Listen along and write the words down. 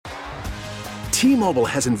T-Mobile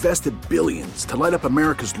has invested billions to light up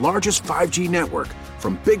America's largest 5G network,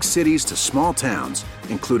 from big cities to small towns,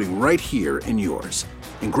 including right here in yours.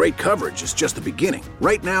 And great coverage is just the beginning.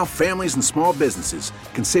 Right now, families and small businesses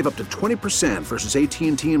can save up to 20% versus AT&T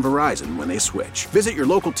and Verizon when they switch. Visit your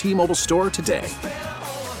local T-Mobile store today.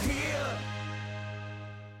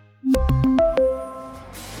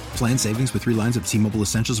 Plan savings with 3 lines of T-Mobile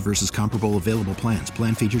Essentials versus comparable available plans.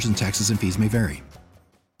 Plan features and taxes and fees may vary.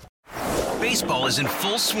 Baseball is in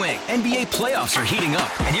full swing. NBA playoffs are heating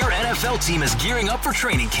up, and your NFL team is gearing up for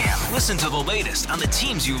training camp. Listen to the latest on the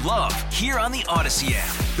teams you love here on the Odyssey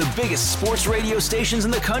app. The biggest sports radio stations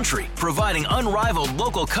in the country, providing unrivaled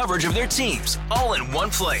local coverage of their teams, all in one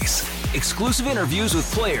place. Exclusive interviews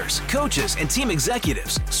with players, coaches, and team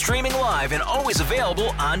executives, streaming live and always available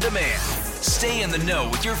on demand. Stay in the know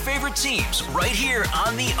with your favorite teams right here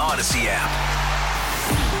on the Odyssey app.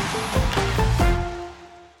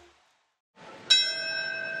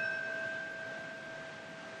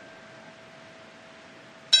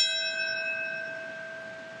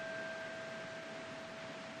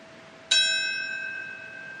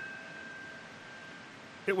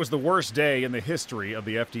 It was the worst day in the history of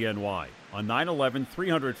the FDNY. On 9/11,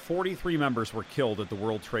 343 members were killed at the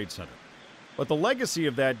World Trade Center. But the legacy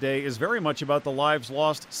of that day is very much about the lives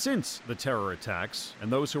lost since the terror attacks and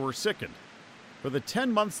those who were sickened. For the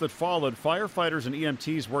 10 months that followed, firefighters and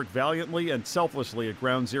EMTs worked valiantly and selflessly at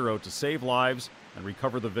Ground Zero to save lives and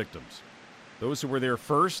recover the victims. Those who were there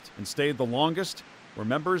first and stayed the longest were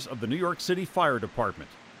members of the New York City Fire Department.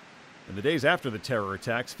 In the days after the terror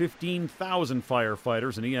attacks, 15,000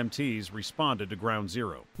 firefighters and EMTs responded to Ground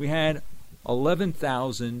Zero. We had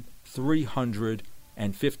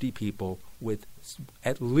 11,350 people with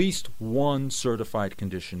at least one certified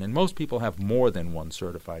condition, and most people have more than one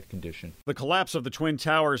certified condition. The collapse of the Twin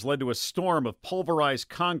Towers led to a storm of pulverized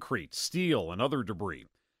concrete, steel, and other debris.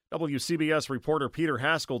 WCBS reporter Peter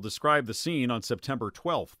Haskell described the scene on September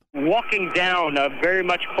 12th. Walking down very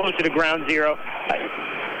much closer to Ground Zero,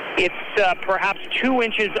 it's perhaps 2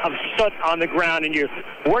 inches of soot on the ground, and you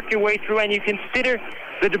work your way through, and you consider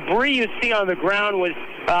the debris you see on the ground was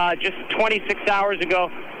just 26 hours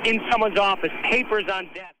ago in someone's office, papers on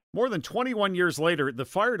desk. More than 21 years later, the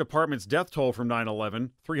fire department's death toll from 9/11,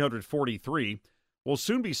 343, will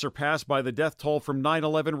soon be surpassed by the death toll from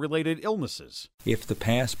 9/11-related illnesses. If the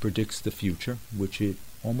past predicts the future, which it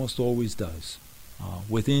almost always does,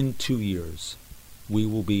 within 2 years, we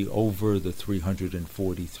will be over the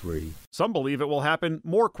 343. Some believe it will happen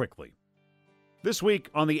more quickly. This week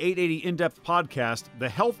on the 880 In-Depth podcast, the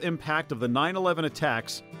health impact of the 9/11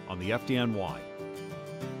 attacks on the FDNY.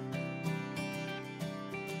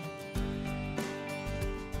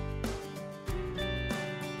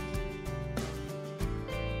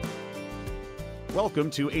 Welcome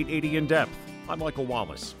to 880 In-Depth. I'm Michael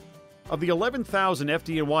Wallace. Of the 11,000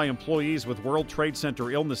 FDNY employees with World Trade Center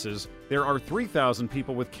illnesses, there are 3,000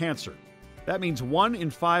 people with cancer. That means 1 in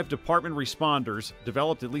 5 department responders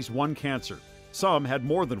developed at least one cancer. Some had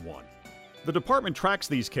more than one. The department tracks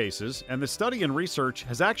these cases, and the study and research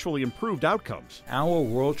has actually improved outcomes. Our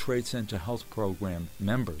World Trade Center Health Program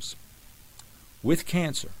members with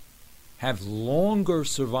cancer have longer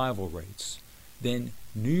survival rates than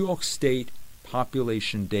New York State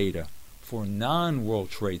population data for non-World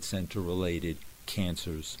Trade Center-related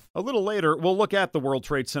cancers. A little later, we'll look at the World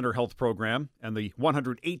Trade Center Health Program and the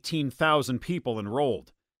 118,000 people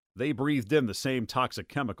enrolled. They breathed in the same toxic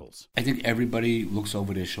chemicals. I think everybody looks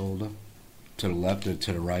over their shoulder, to the left or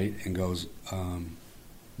to the right, and goes,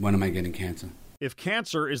 when am I getting cancer? If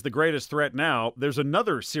cancer is the greatest threat now, there's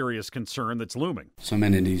another serious concern that's looming. So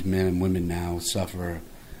many of these men and women now suffer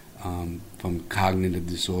from cognitive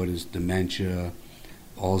disorders, dementia,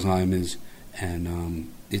 Alzheimer's,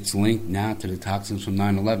 and it's linked now to the toxins from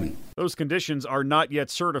 9/11. Those conditions are not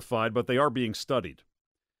yet certified, but they are being studied.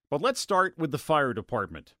 But let's start with the fire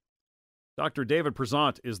department. Dr. David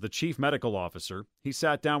Prezant is the chief medical officer. He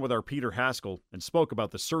sat down with our Peter Haskell and spoke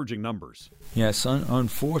about the surging numbers. Yes,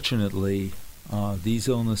 unfortunately, these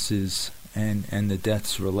illnesses and the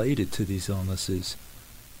deaths related to these illnesses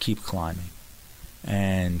keep climbing.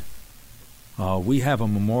 And we have a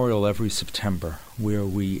memorial every September where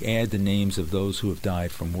we add the names of those who have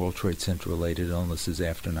died from World Trade Center-related illnesses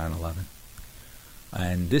after 9/11.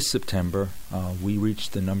 And this September, we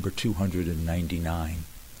reached the number 299.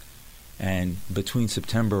 And between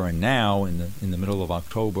September and now, in the middle of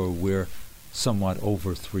October, we're somewhat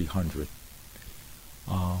over 300.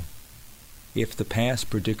 If the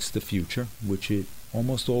past predicts the future, which it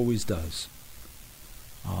almost always does,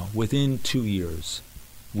 within 2 years,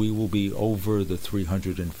 we will be over the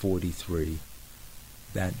 343.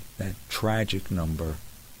 that tragic number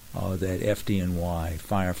that FDNY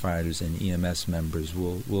firefighters and EMS members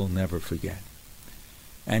will never forget.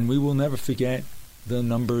 And we will never forget the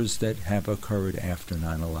numbers that have occurred after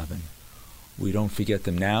 9/11. We don't forget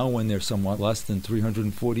them now when they're somewhat less than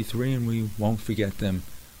 343, and we won't forget them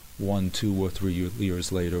 1, 2, or 3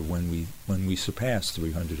 years later when we surpass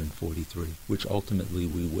 343, which ultimately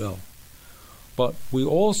we will. But we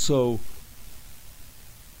also,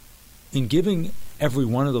 in giving every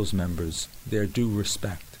one of those members their due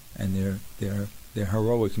respect and their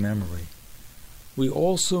heroic memory, we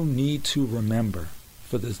also need to remember,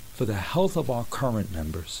 for the health of our current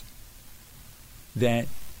members, that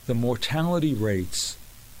the mortality rates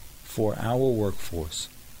for our workforce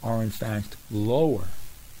are in fact lower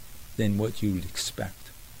than what you'd expect.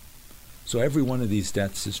 So every one of these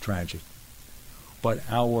deaths is tragic. But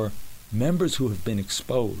our members who have been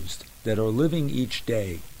exposed, that are living each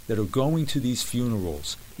day, that are going to these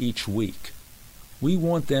funerals each week, we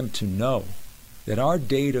want them to know that our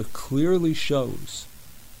data clearly shows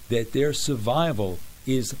that their survival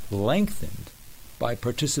is lengthened by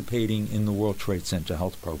participating in the World Trade Center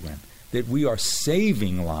Health Program, that we are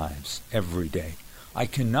saving lives every day. I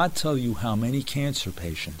cannot tell you how many cancer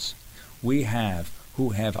patients we have who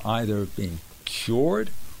have either been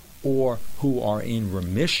cured or who are in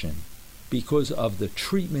remission because of the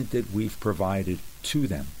treatment that we've provided to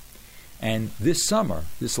them. And this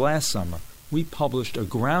last summer, we published a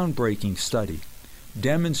groundbreaking study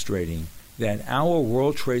demonstrating that our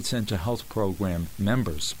World Trade Center Health Program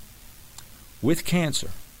members with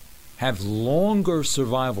cancer have longer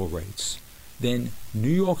survival rates than New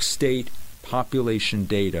York State population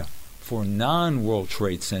data for non-World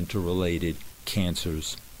Trade Center related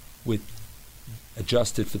cancers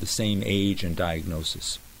adjusted for the same age and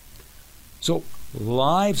diagnosis. So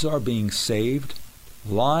lives are being saved,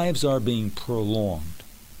 lives are being prolonged,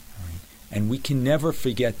 right? And we can never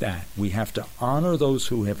forget that. We have to honor those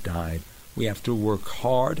who have died. We have to work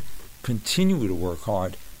hard, continue to work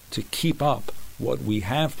hard, to keep up what we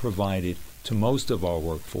have provided to most of our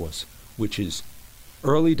workforce, which is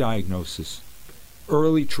early diagnosis,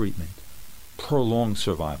 early treatment, prolonged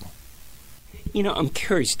survival. You know, I'm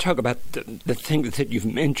curious, talk about the things that you've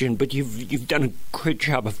mentioned, but you've done a great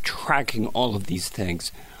job of tracking all of these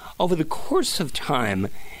things. Over the course of time,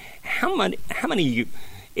 how many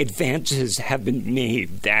advances have been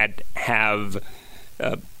made that have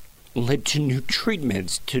led to new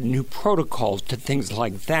treatments, to new protocols, to things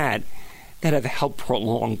like that have helped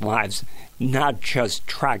prolong lives, not just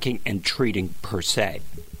tracking and treating per se?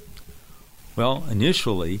 Well,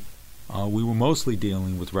 initially, we were mostly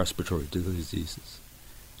dealing with respiratory diseases.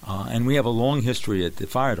 And we have a long history at the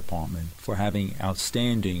fire department for having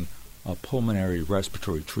outstanding pulmonary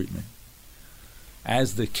respiratory treatment.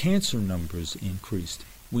 As the cancer numbers increased,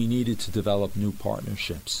 we needed to develop new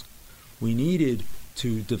partnerships. We needed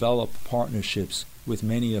to develop partnerships with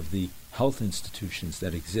many of the health institutions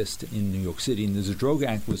that exist in New York City, and the Zadroga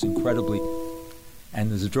Act was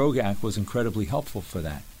incredibly helpful for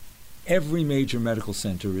that. Every major medical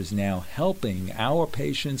center is now helping our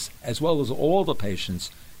patients, as well as all the patients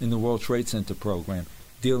in the World Trade Center program,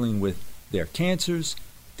 dealing with their cancers,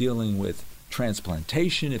 dealing with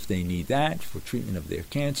transplantation if they need that for treatment of their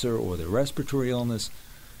cancer or their respiratory illness.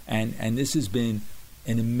 And this has been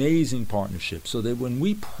an amazing partnership, so that when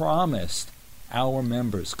we promised our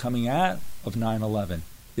members coming out of 9/11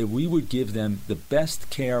 that we would give them the best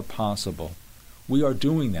care possible, we are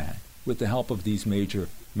doing that with the help of these major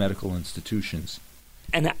medical institutions.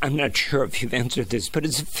 And I'm not sure if you've answered this, but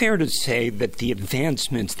is it fair to say that the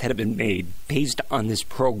advancements that have been made based on this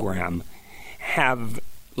program have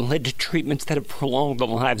led to treatments that have prolonged the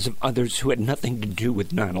lives of others who had nothing to do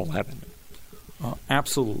with 9/11?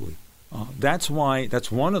 Absolutely. That's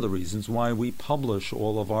one of the reasons why we publish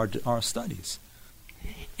all of our studies.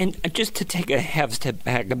 And just to take a half step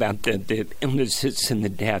back about the illnesses and the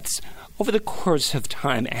deaths, over the course of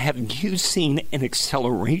time, have you seen an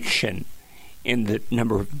acceleration in the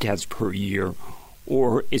number of deaths per year,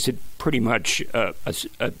 or is it pretty much a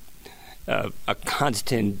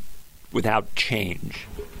constant without change?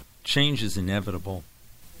 Change is inevitable,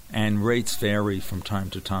 and rates vary from time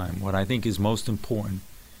to time. What I think is most important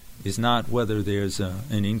is not whether there's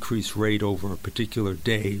an increased rate over a particular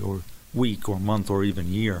day or week or month or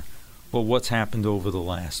even year, but what's happened over the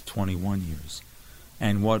last 21 years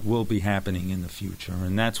and what will be happening in the future.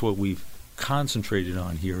 And that's what we've concentrated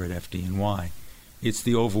on here at FDNY. It's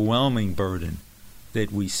the overwhelming burden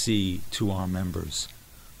that we see to our members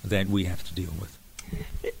that we have to deal with.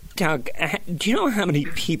 Doug, do you know how many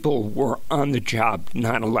people were on the job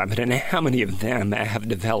 9/11 and how many of them have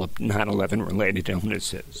developed 9/11-related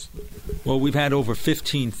illnesses? Well, we've had over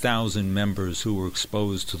 15,000 members who were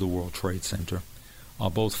exposed to the World Trade Center,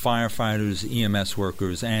 both firefighters, EMS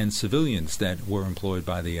workers, and civilians that were employed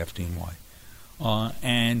by the FDNY.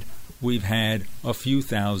 And we've had a few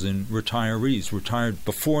thousand retirees, retired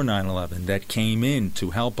before 9/11, that came in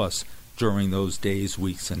to help us during those days,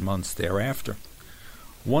 weeks, and months thereafter.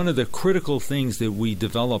 One of the critical things that we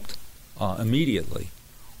developed immediately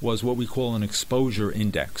was what we call an exposure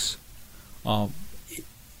index.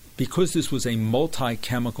 Because this was a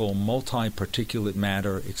multi-chemical, multi-particulate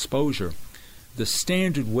matter exposure, the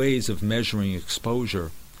standard ways of measuring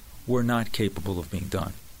exposure were not capable of being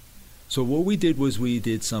done. So what we did was we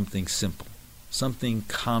did something simple, something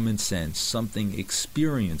common sense, something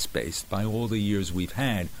experience-based by all the years we've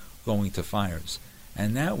had going to fires.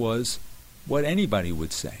 And that was what anybody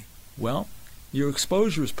would say. Well, your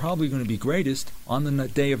exposure is probably going to be greatest on the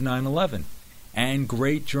day of 9/11 and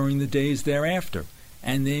great during the days thereafter.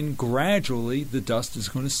 And then gradually the dust is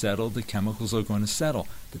going to settle, the chemicals are going to settle.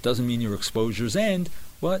 That doesn't mean your exposures end,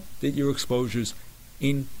 but that your exposures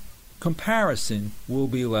in comparison will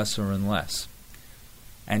be lesser and less.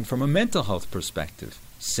 And from a mental health perspective,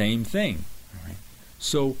 same thing. All right?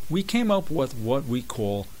 So we came up with what we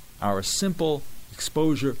call our simple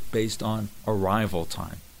exposure based on arrival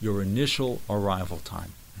time, your initial arrival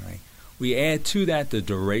time. Right? We add to that the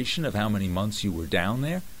duration of how many months you were down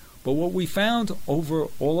there. But what we found over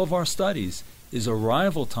all of our studies is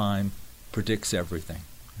arrival time predicts everything.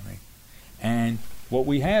 Right? And what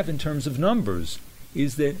we have in terms of numbers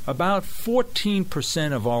is that about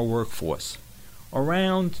 14% of our workforce,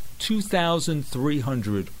 around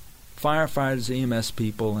 2,300 firefighters, EMS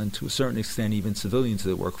people, and to a certain extent even civilians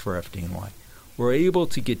that work for FDNY, were able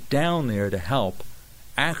to get down there to help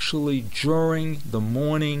actually during the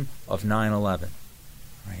morning of 9/11.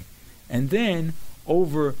 Right? And then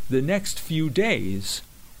over the next few days,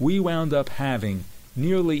 we wound up having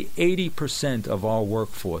nearly 80% of our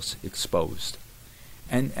workforce exposed.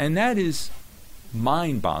 And that is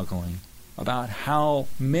mind-boggling about how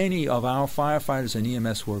many of our firefighters and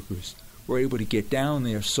EMS workers were able to get down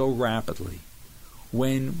there so rapidly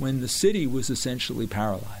when the city was essentially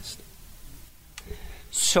paralyzed.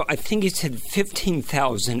 So I think you said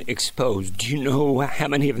 15,000 exposed. Do you know how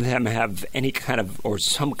many of them have any kind of or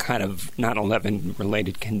some kind of 9/11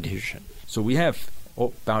 related condition? So we have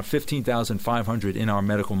about 15,500 in our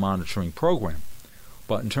medical monitoring program.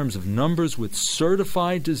 But in terms of numbers with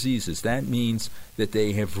certified diseases, that means that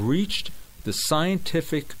they have reached the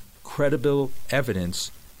scientific, credible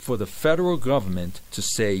evidence for the federal government to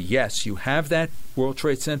say, yes, you have that World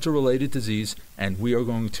Trade Center-related disease, and we are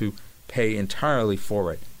going to pay entirely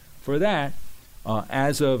for it. For that,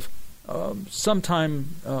 as of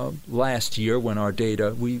sometime last year when our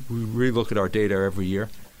data, we relook at our data every year,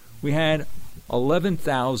 we had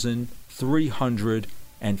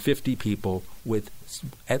 11,350 people with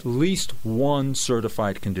at least one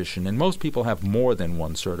certified condition, and most people have more than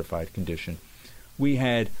one certified condition. We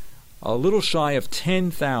had a little shy of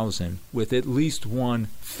 10,000 with at least one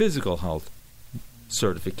physical health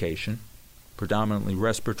certification, predominantly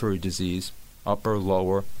respiratory disease, upper,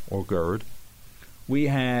 lower, or GERD. We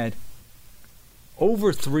had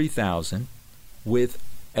over 3,000 with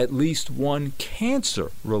at least one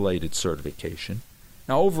cancer-related certification.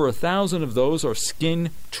 Now, over 1,000 of those are skin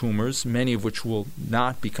tumors, many of which will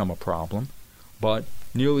not become a problem, but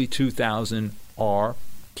nearly 2,000 are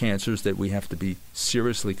cancers that we have to be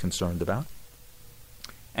seriously concerned about.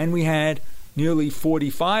 And we had nearly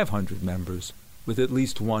 4,500 members with at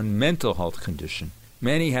least one mental health condition,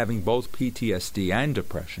 many having both PTSD and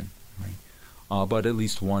depression, right? But at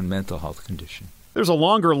least one mental health condition. There's a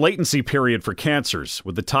longer latency period for cancers,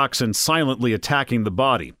 with the toxin silently attacking the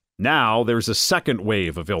body. Now there's a second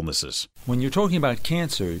wave of illnesses. When you're talking about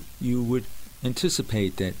cancer, you would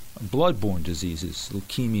anticipate that blood-borne diseases,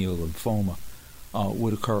 leukemia, lymphoma,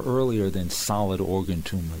 would occur earlier than solid organ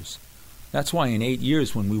tumors. That's why in 8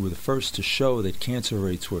 years, when we were the first to show that cancer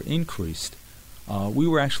rates were increased, we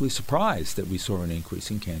were actually surprised that we saw an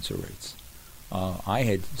increase in cancer rates. I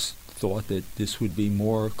had thought that this would be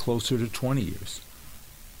more closer to 20 years.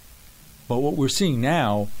 But what we're seeing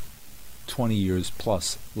now, 20 years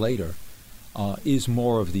plus later, is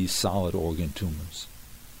more of these solid organ tumors.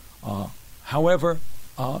 However,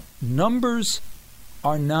 numbers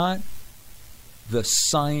are not the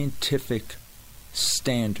scientific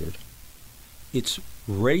standard. It's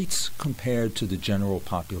rates compared to the general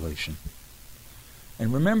population.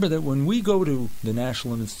 And remember that when we go to the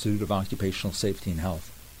National Institute of Occupational Safety and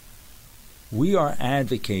Health, we are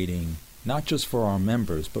advocating not just for our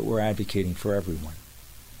members, but we're advocating for everyone.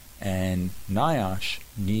 And NIOSH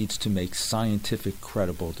needs to make scientific,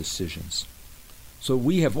 credible decisions. So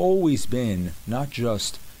we have always been not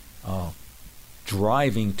just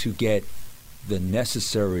driving to get the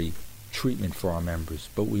necessary treatment for our members,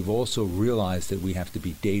 but we've also realized that we have to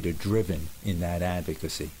be data-driven in that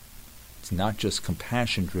advocacy. It's not just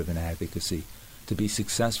compassion-driven advocacy. To be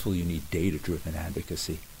successful, you need data-driven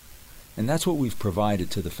advocacy. And that's what we've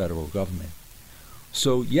provided to the federal government.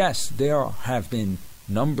 So yes, there have been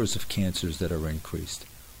numbers of cancers that are increased,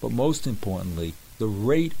 but most importantly, the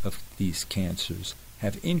rate of these cancers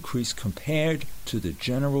have increased compared to the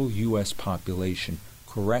general U.S. population,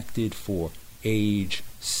 corrected for age,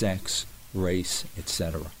 sex, race,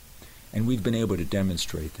 etc. And we've been able to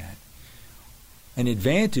demonstrate that. An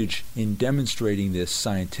advantage in demonstrating this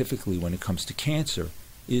scientifically when it comes to cancer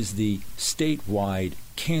is the statewide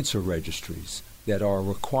cancer registries that are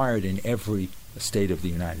required in every state of the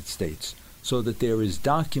United States, so that there is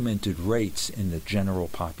documented rates in the general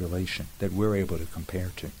population that we're able to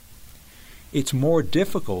compare to. It's more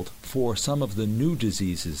difficult for some of the new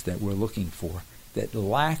diseases that we're looking for that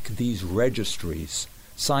lack these registries,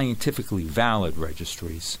 scientifically valid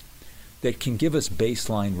registries, that can give us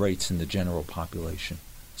baseline rates in the general population.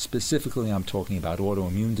 Specifically, I'm talking about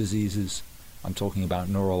autoimmune diseases. I'm talking about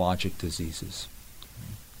neurologic diseases.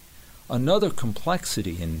 Another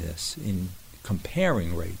complexity in this, in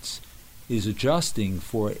comparing rates, is adjusting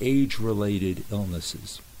for age-related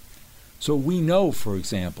illnesses. So we know, for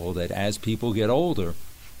example, that as people get older,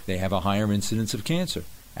 they have a higher incidence of cancer.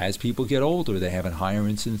 As people get older, they have a higher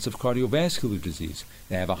incidence of cardiovascular disease.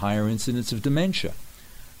 They have a higher incidence of dementia,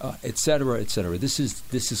 et cetera, et cetera. This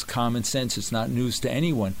is common sense. It's not news to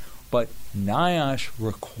anyone. But NIOSH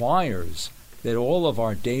requires that all of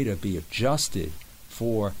our data be adjusted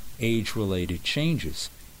for age-related changes.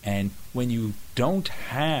 And when you don't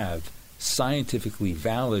have scientifically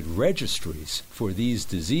valid registries for these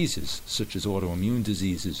diseases, such as autoimmune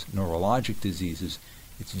diseases, neurologic diseases,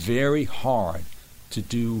 it's very hard to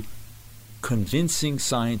do convincing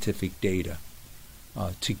scientific data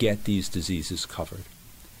to get these diseases covered.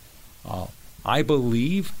 I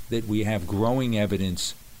believe that we have growing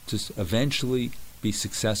evidence to eventually be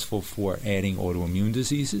successful for adding autoimmune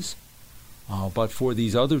diseases, but for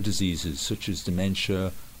these other diseases, such as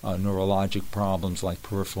dementia, neurologic problems like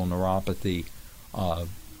peripheral neuropathy,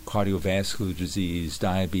 cardiovascular disease,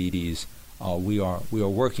 diabetes, we are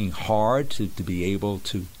working hard to be able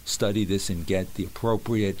to study this and get the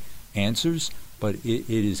appropriate answers, but it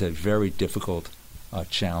is a very difficult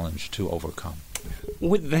challenge to overcome.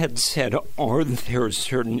 With that said, are there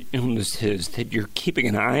certain illnesses that you're keeping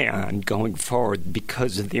an eye on going forward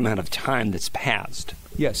because of the amount of time that's passed?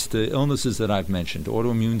 Yes, the illnesses that I've mentioned,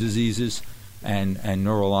 autoimmune diseases and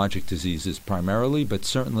neurologic diseases primarily, but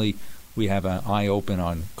certainly we have an eye open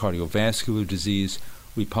on cardiovascular disease.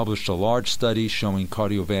 We published a large study showing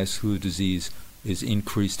cardiovascular disease is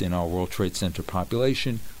increased in our World Trade Center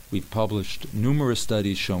population. We've published numerous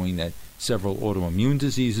studies showing that several autoimmune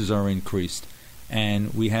diseases are increased.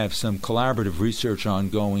 And we have some collaborative research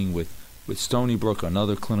ongoing with Stony Brook,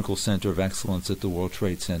 another clinical center of excellence at the World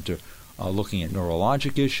Trade Center, looking at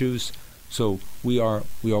neurologic issues. So we are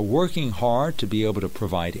working hard to be able to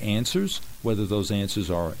provide answers. Whether those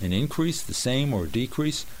answers are an increase, the same, or a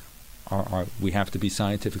decrease, we have to be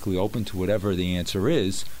scientifically open to whatever the answer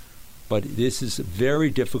is. But this is very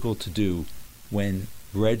difficult to do when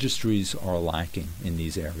registries are lacking in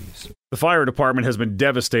these areas. The fire department has been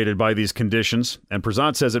devastated by these conditions, and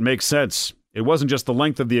Prasad says it makes sense. It wasn't just the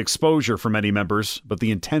length of the exposure for many members, but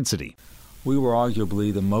the intensity. We were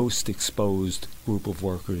arguably the most exposed group of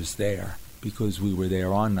workers there because we were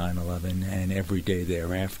there on 9/11 and every day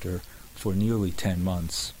thereafter for nearly 10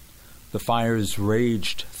 months. The fires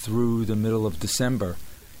raged through the middle of December,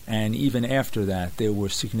 and even after that there were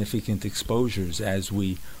significant exposures as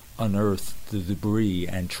we unearthed the debris,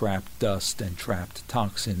 and trapped dust and trapped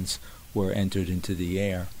toxins were entered into the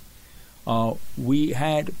air. We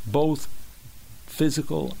had both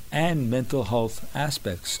physical and mental health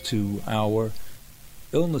aspects to our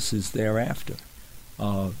illnesses thereafter.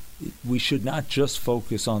 We should not just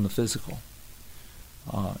focus on the physical.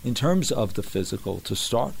 In terms of the physical, to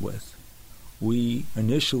start with, we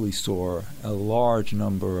initially saw a large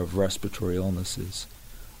number of respiratory illnesses,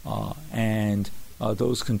 and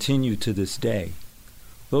those continue to this day.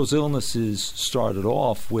 Those illnesses started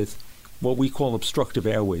off with what we call obstructive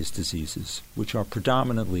airways diseases, which are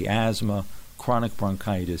predominantly asthma, chronic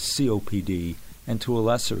bronchitis, COPD, and to a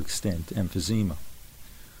lesser extent, emphysema.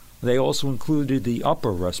 They also included the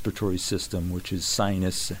upper respiratory system, which is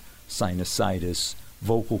sinus, sinusitis,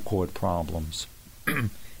 vocal cord problems.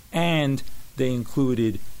 And they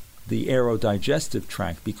included the aerodigestive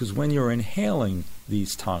tract, because when you're inhaling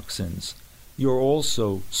these toxins, you're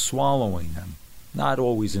also swallowing them, not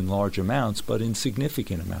always in large amounts, but in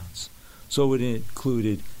significant amounts. So it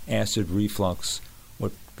included acid reflux,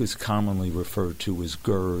 what is commonly referred to as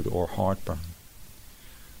GERD or heartburn.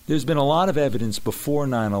 There's been a lot of evidence before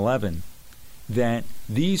 9/11 that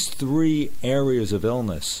these three areas of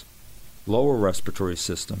illness, lower respiratory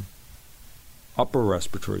system, upper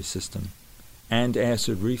respiratory system, and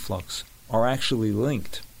acid reflux, are actually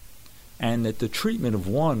linked, and that the treatment of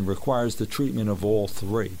one requires the treatment of all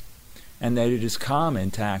three, and that it is common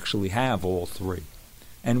to actually have all three.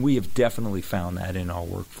 And we have definitely found that in our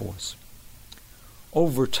workforce.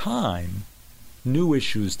 Over time, new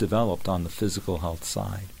issues developed on the physical health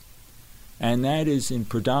side, and that is in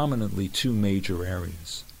predominantly two major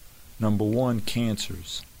areas. Number one,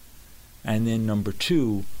 cancers, and then number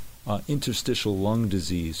two, interstitial lung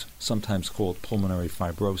disease, sometimes called pulmonary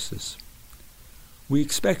fibrosis. We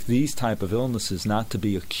expect these type of illnesses not to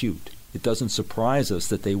be acute. It doesn't surprise us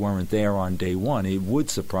that they weren't there on day one. It would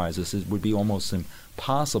surprise us. It would be almost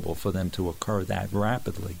impossible for them to occur that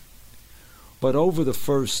rapidly. But over the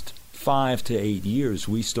first 5 to 8 years,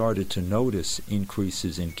 we started to notice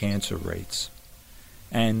increases in cancer rates.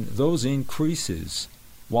 And those increases,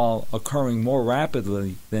 while occurring more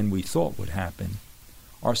rapidly than we thought would happen,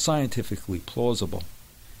 are scientifically plausible.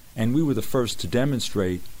 And we were the first to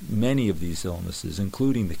demonstrate many of these illnesses,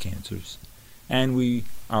 including the cancers. And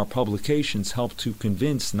our publications helped to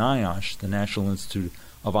convince NIOSH, the National Institute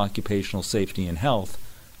of Occupational Safety and Health,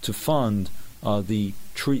 to fund the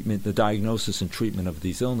treatment, the diagnosis and treatment of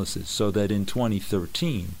these illnesses, so that in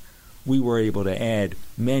 2013 we were able to add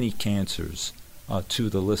many cancers to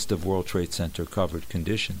the list of World Trade Center covered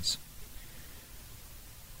conditions.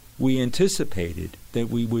 We anticipated that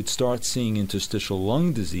we would start seeing interstitial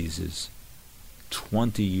lung diseases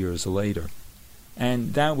 20 years later,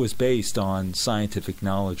 and that was based on scientific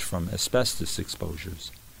knowledge from asbestos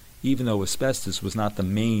exposures. Even though asbestos was not the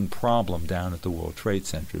main problem down at the World Trade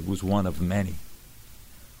Center, it was one of many.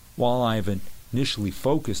 While I've initially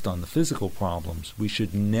focused on the physical problems, we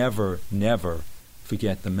should never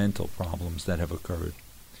forget the mental problems that have occurred.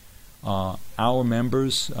 Our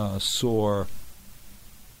members saw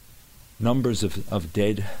numbers of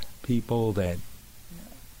dead people that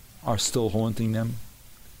are still haunting them,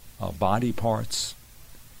 body parts,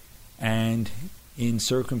 and in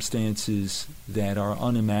circumstances that are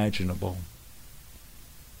unimaginable.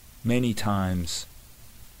 Many times,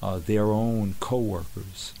 their own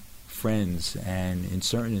co-workers, friends, and in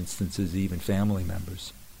certain instances, even family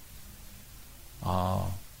members.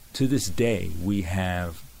 To this day, we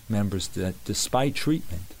have members that, despite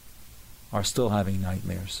treatment, are still having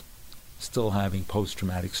nightmares, still having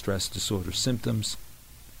post-traumatic stress disorder symptoms.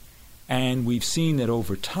 And we've seen that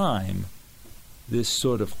over time, this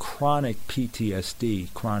sort of chronic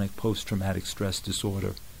PTSD, chronic post-traumatic stress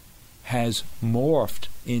disorder, has morphed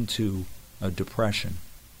into a depression.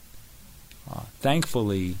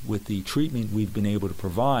 Thankfully, with the treatment we've been able to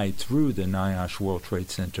provide through the NIOSH World Trade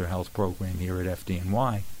Center Health Program here at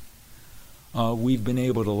FDNY, we've been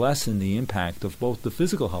able to lessen the impact of both the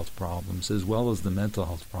physical health problems as well as the mental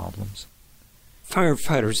health problems.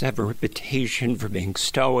 Firefighters have a reputation for being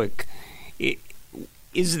stoic.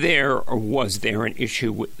 Is there or was there an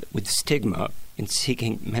issue with stigma in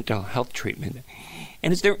seeking mental health treatment?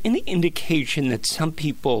 And is there any indication that some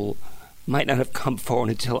people might not have come forward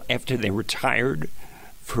until after they retired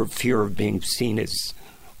for fear of being seen as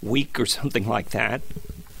weak or something like that?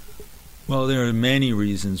 Well, there are many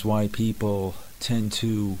reasons why people tend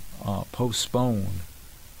to postpone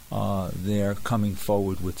their coming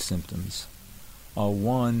forward with symptoms.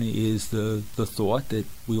 One is the thought that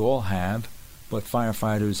we all have, but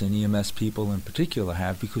firefighters and EMS people in particular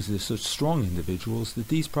have, because they're such strong individuals, that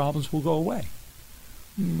these problems will go away.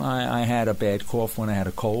 I had a bad cough when I had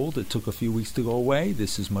a cold. It took a few weeks to go away.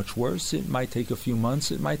 This is much worse. It might take a few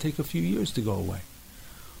months. It might take a few years to go away.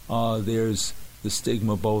 There's the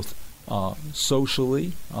stigma both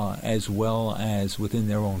socially as well as within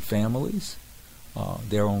their own families,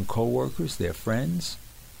 their own co-workers, their friends.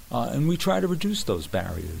 And we try to reduce those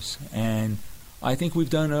barriers. And I think we've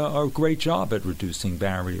done a great job at reducing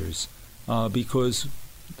barriers because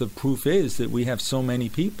the proof is that we have so many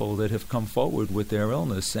people that have come forward with their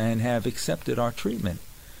illness and have accepted our treatment.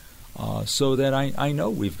 So that I know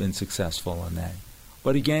we've been successful in that.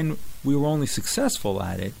 But again, we were only successful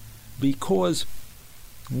at it because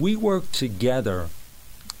we work together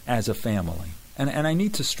as a family. And I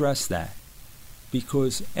need to stress that,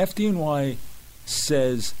 because FDNY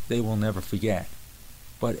says they will never forget.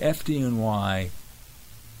 But FDNY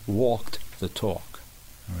walked the talk.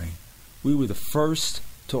 All right? We were the first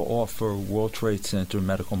to offer World Trade Center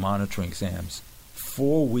medical monitoring exams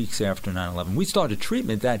 4 weeks after 9/11. We started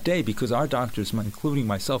treatment that day because our doctors, including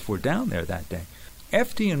myself, were down there that day.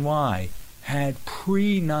 FDNY had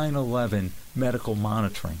pre-9/11 medical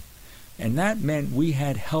monitoring, and that meant we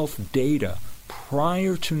had health data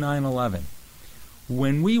prior to 9/11.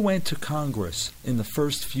 When we went to Congress in the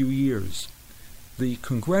first few years, the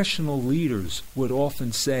congressional leaders would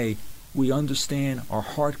often say, "We understand, our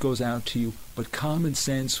heart goes out to you," but common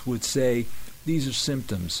sense would say, "These are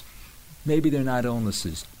symptoms. Maybe they're not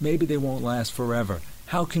illnesses. Maybe they won't last forever.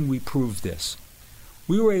 How can we prove this?"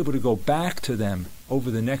 We were able to go back to them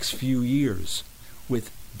over the next few years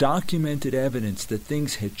with documented evidence that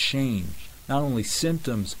things had changed. Not only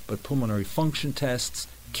symptoms, but pulmonary function tests,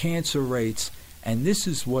 cancer rates, and this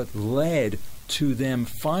is what led to them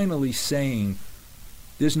finally saying,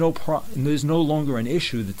 there's no longer an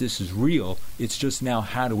issue that this is real. It's just now,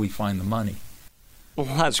 how do we find the money?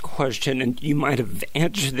 Last question, and you might have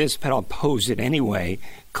answered this, but I'll pose it anyway.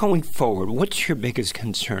 Going forward, what's your biggest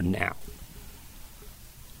concern now?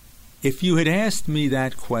 If you had asked me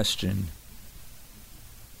that question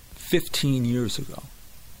 15 years ago,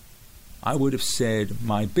 I would have said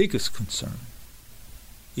my biggest concern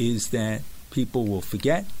is that people will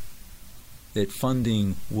forget, that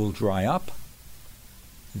funding will dry up,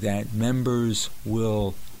 that members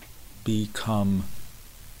will become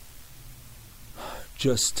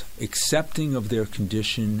just accepting of their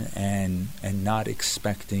condition and not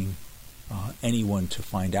expecting anyone to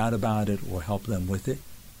find out about it or help them with it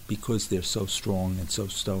because they're so strong and so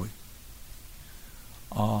stoic.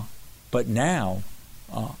 But now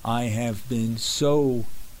I have been so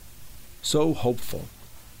hopeful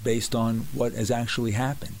based on what has actually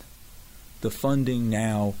happened. The funding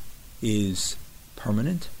now is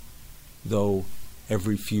permanent, though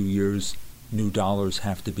every few years new dollars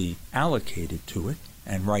have to be allocated to it,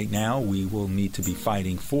 and right now we will need to be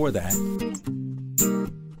fighting for that.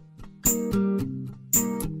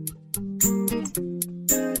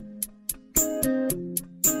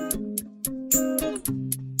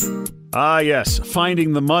 Ah, yes,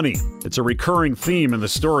 finding the money. It's a recurring theme in the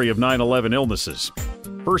story of 9/11 illnesses.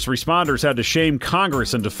 First responders had to shame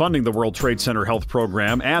Congress into funding the World Trade Center Health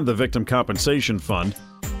Program and the Victim Compensation Fund.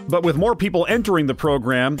 But with more people entering the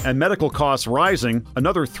program and medical costs rising,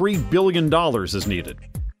 another $3 billion is needed.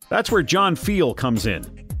 That's where John Feal comes in.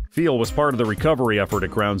 Feal was part of the recovery effort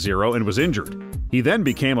at Ground Zero and was injured. He then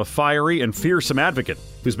became a fiery and fearsome advocate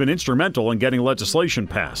who's been instrumental in getting legislation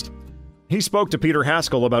passed. He spoke to Peter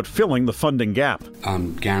Haskell about filling the funding gap.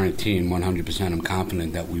 I'm guaranteeing 100%, I'm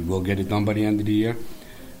confident that we will get it done by the end of the year.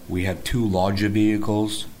 We have 2 larger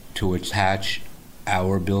vehicles to attach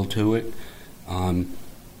our bill to it.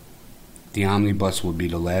 The omnibus will be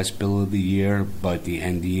the last bill of the year, but the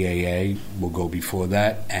NDAA will go before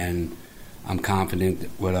that, and I'm confident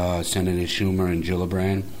with Senator Schumer and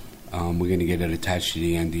Gillibrand, we're going to get it attached to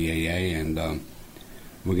the NDAA, and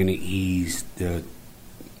we're going to ease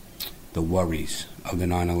the worries of the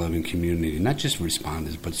 9/11 community, not just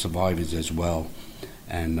responders, but survivors as well.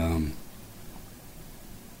 And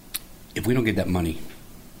if we don't get that money,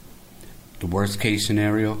 the worst case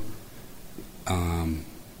scenario,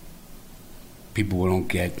 people don't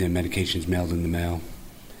get their medications mailed in the mail.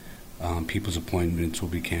 People's appointments will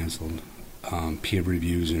be canceled. Peer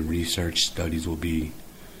reviews and research studies will be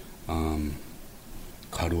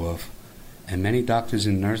cut off. And many doctors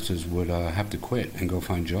and nurses would have to quit and go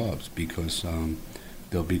find jobs because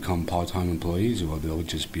they'll become part-time employees or they'll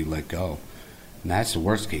just be let go. And that's the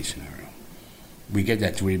worst case scenario. We get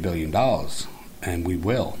that $3 billion, and we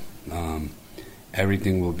will.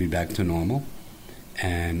 Everything will be back to normal.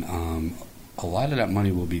 And a lot of that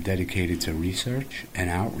money will be dedicated to research and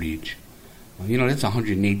outreach. You know, there's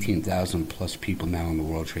 118,000 plus people now in the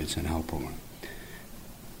World Trade Center Health Program.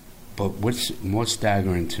 But what's more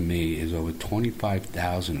staggering to me is over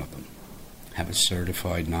 25,000 of them have a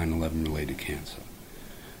certified 9/11 related cancer.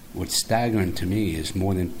 What's staggering to me is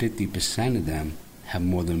more than 50% of them have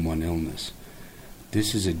more than one illness.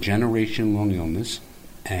 This is a generation-long illness,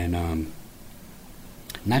 and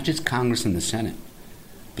not just Congress and the Senate,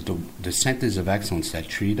 but the centers of excellence that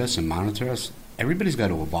treat us and monitor us, everybody's got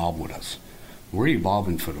to evolve with us. We're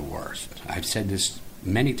evolving for the worst. I've said this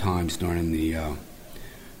many times during the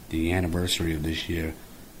anniversary of this year.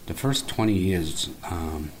 The first 20 years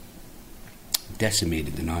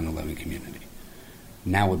decimated the 9/11 community.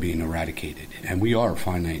 Now we're being eradicated, and we are a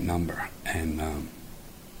finite number. And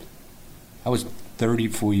I was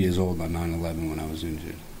 34 years old on 9/11 when I was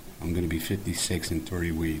injured. I'm going to be 56 in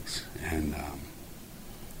 3 weeks, and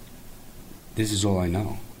this is all I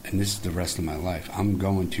know, and this is the rest of my life. I'm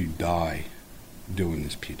going to die doing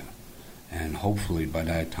this, Peter, and hopefully by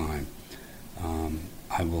that time,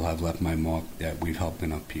 I will have left my mark that we've helped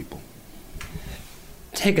enough people.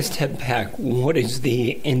 Take a step back. What is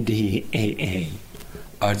the NDAA?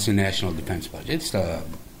 It's the National Defense Budget. It's the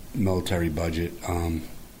military budget,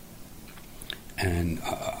 and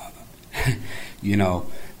you know,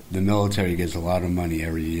 the military gets a lot of money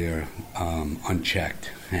every year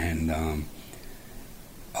unchecked, and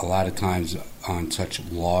a lot of times on such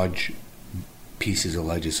large pieces of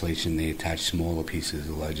legislation, they attach smaller pieces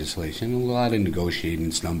of legislation. A lot of negotiating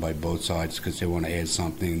is done by both sides because they want to add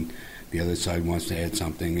something, the other side wants to add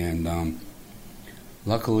something, and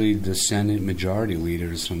luckily the Senate Majority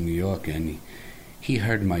Leader is from New York, and he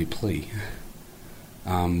heard my plea.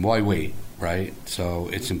 Why wait, right? So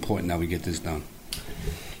it's important that we get this done.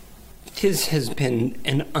 This has been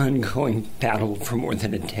an ongoing battle for more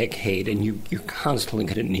than a decade, and you're constantly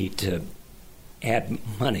going to need to add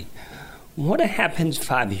money. What happens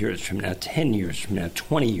 5 years from now, 10 years from now,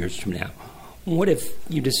 20 years from now? What if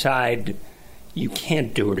you decide you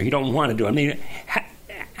can't do it or you don't want to do it? I mean,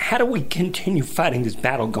 how do we continue fighting this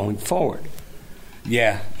battle going forward?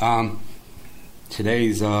 Yeah,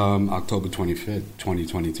 today's October 25th,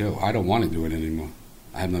 2022. I don't want to do it anymore.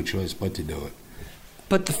 I have no choice but to do it.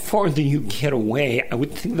 But the farther you get away, I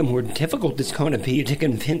would think the more difficult it's going to be to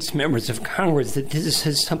convince members of Congress that this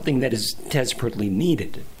is something that is desperately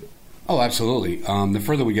needed. Oh, absolutely. The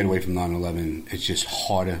further we get away from 9/11, it's just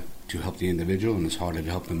harder to help the individual, and it's harder to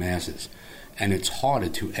help the masses. And it's harder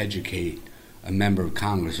to educate a member of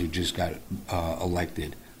Congress who just got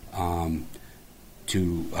elected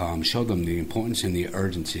to show them the importance and the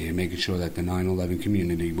urgency and making sure that the 9/11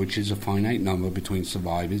 community, which is a finite number between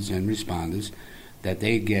survivors and responders, that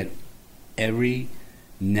they get every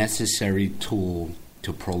necessary tool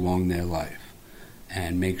to prolong their life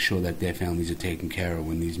and make sure that their families are taken care of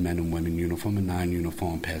when these men and women, uniform and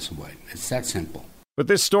non-uniform, pass away. It's that simple. But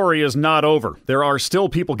this story is not over. There are still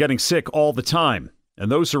people getting sick all the time.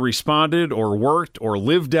 And those who responded or worked or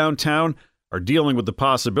lived downtown are dealing with the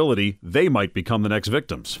possibility they might become the next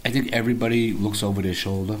victims. I think everybody looks over their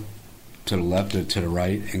shoulder to the left or to the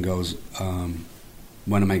right and goes,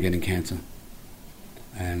 when am I getting cancer?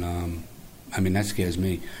 And, I mean, that scares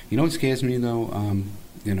me. You know what scares me, though?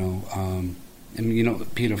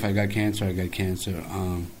 Peter, if I got cancer, I got cancer.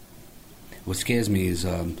 What scares me is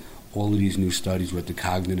all of these new studies with the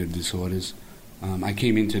cognitive disorders. I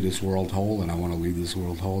came into this world whole, and I want to leave this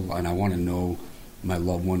world whole, and I want to know my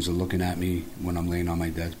loved ones are looking at me when I'm laying on my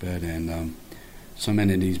deathbed. And so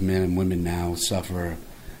many of these men and women now suffer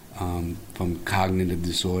from cognitive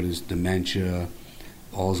disorders, dementia,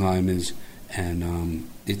 Alzheimer's, and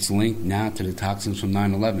it's linked now to the toxins from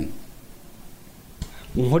 9/11.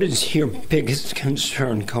 What is your biggest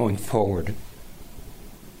concern going forward?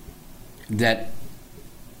 That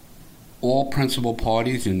all principal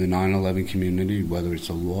parties in the 9/11 community, whether it's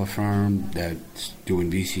a law firm that's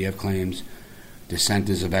doing VCF claims, the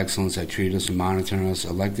centers of excellence that treat us and monitor us,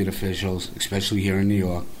 elected officials, especially here in New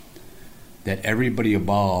York, that everybody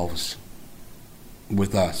evolves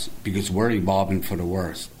with us because we're evolving for the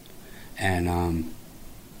worst. And,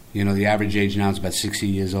 the average age now is about 60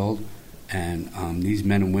 years old, and these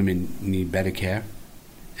men and women need better care.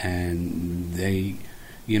 And they,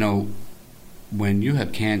 when you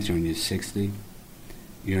have cancer and you're 60,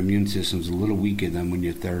 your immune system's a little weaker than when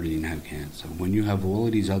you're 30 and have cancer. When you have all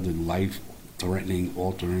of these other life-threatening,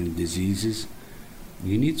 altering diseases,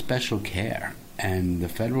 you need special care. And the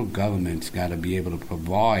federal government's got to be able to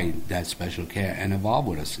provide that special care and evolve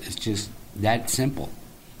with us. It's just that simple.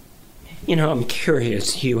 I'm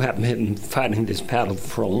curious. You have been fighting this battle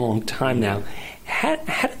for a long time now. How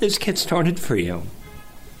did this get started for you?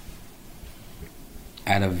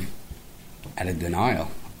 Out of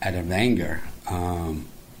denial, out of anger.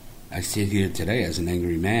 I sit here today as an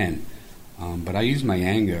angry man, but I use my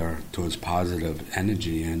anger towards positive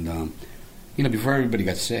energy. And before everybody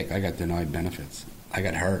got sick, I got denied benefits. I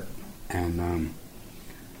got hurt, and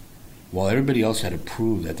while everybody else had to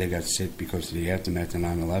prove that they got sick because of the aftermath of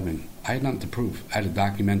 9/11, I had nothing to prove. I had a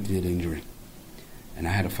documented injury, and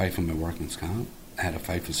I had to fight for my workman's comp. I had to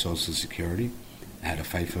fight for Social Security. I had to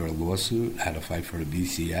fight for a lawsuit. I had to fight for the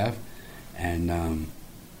VCF, and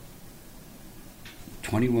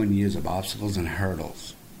 21 years of obstacles and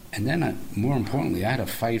hurdles. And then, more importantly, I had to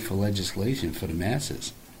fight for legislation for the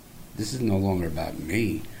masses. This is no longer about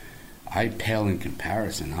me. I pale in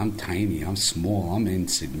comparison. I'm tiny, I'm small, I'm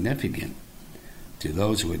insignificant to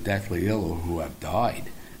those who are deathly ill or who have died.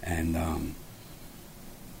 And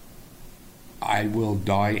I will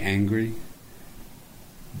die angry,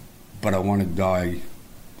 but I want to die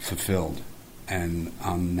fulfilled, and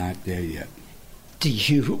I'm not there yet.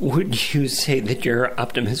 Would you say that you're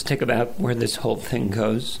optimistic about where this whole thing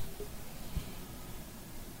goes?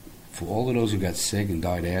 For all of those who got sick and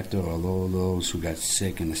died after, or all of those who got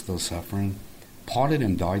sick and are still suffering, part of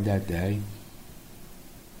them died that day,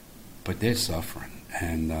 but they're suffering,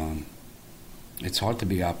 and it's hard to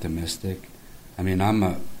be optimistic. I mean,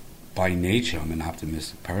 by nature, I'm an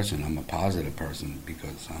optimistic person. I'm a positive person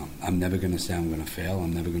because I'm never going to say I'm going to fail.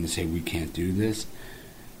 I'm never going to say we can't do this.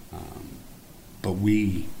 But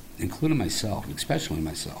we, including myself, especially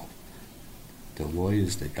myself, the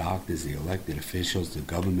lawyers, the doctors, the elected officials, the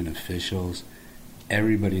government officials,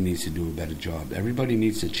 everybody needs to do a better job. Everybody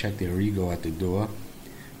needs to check their ego at the door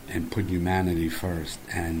and put humanity first.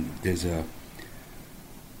 And there's a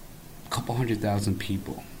couple 100,000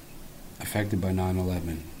 people affected by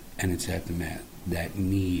 9/11 and its aftermath that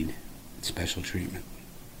need special treatment.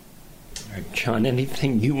 All right, John,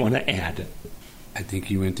 anything you want to add? I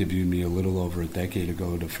think you interviewed me a little over a decade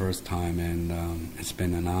ago the first time, and it's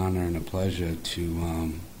been an honor and a pleasure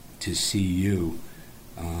to see you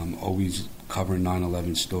always covering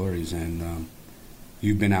 9/11 stories, and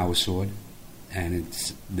you've been our sword, and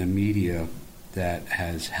it's the media that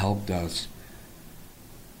has helped us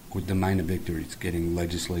with the minor victories, getting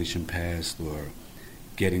legislation passed or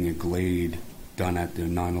getting a glade done at the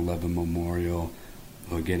 9/11 memorial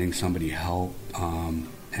or getting somebody help,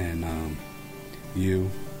 and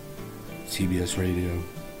you, CBS Radio,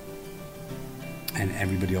 and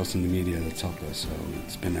everybody else in the media that's helped us. So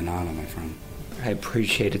it's been an honor, my friend. I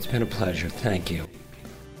appreciate it. It's been a pleasure. Thank you.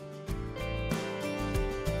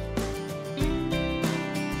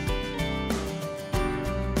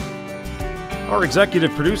 Our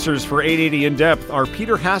executive producers for 880 In Depth are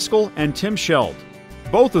Peter Haskell and Tim Sheld.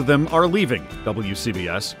 Both of them are leaving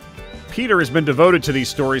WCBS. Peter has been devoted to these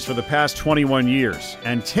stories for the past 21 years,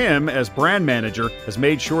 and Tim, as brand manager, has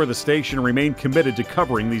made sure the station remained committed to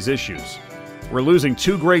covering these issues. We're losing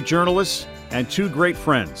two great journalists and two great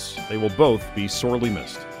friends. They will both be sorely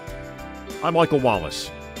missed. I'm Michael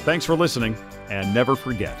Wallace. Thanks for listening, and never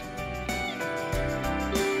forget.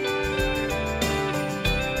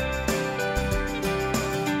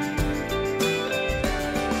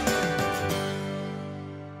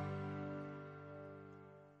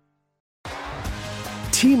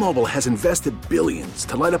 T-Mobile has invested billions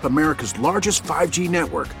to light up America's largest 5G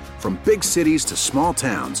network, from big cities to small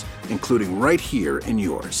towns, including right here in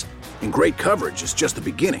yours. And great coverage is just the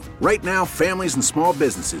beginning. Right now, families and small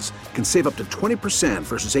businesses can save up to 20%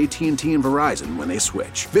 versus AT&T and Verizon when they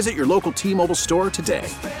switch. Visit your local T-Mobile store today.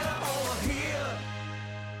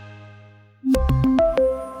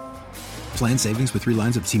 Plan savings with 3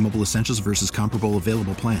 lines of T-Mobile Essentials versus comparable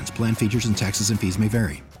available plans. Plan features and taxes and fees may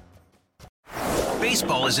vary.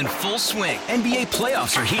 Baseball is in full swing. NBA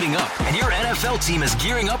playoffs are heating up, and your NFL team is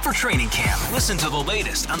gearing up for training camp. Listen to the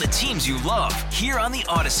latest on the teams you love here on the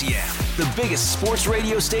Odyssey app. The biggest sports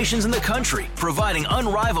radio stations in the country, providing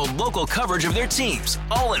unrivaled local coverage of their teams,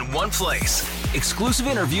 all in one place. Exclusive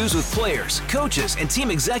interviews with players, coaches, and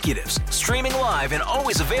team executives, streaming live and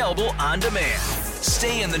always available on demand.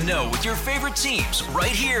 Stay in the know with your favorite teams right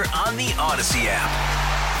here on the Odyssey app.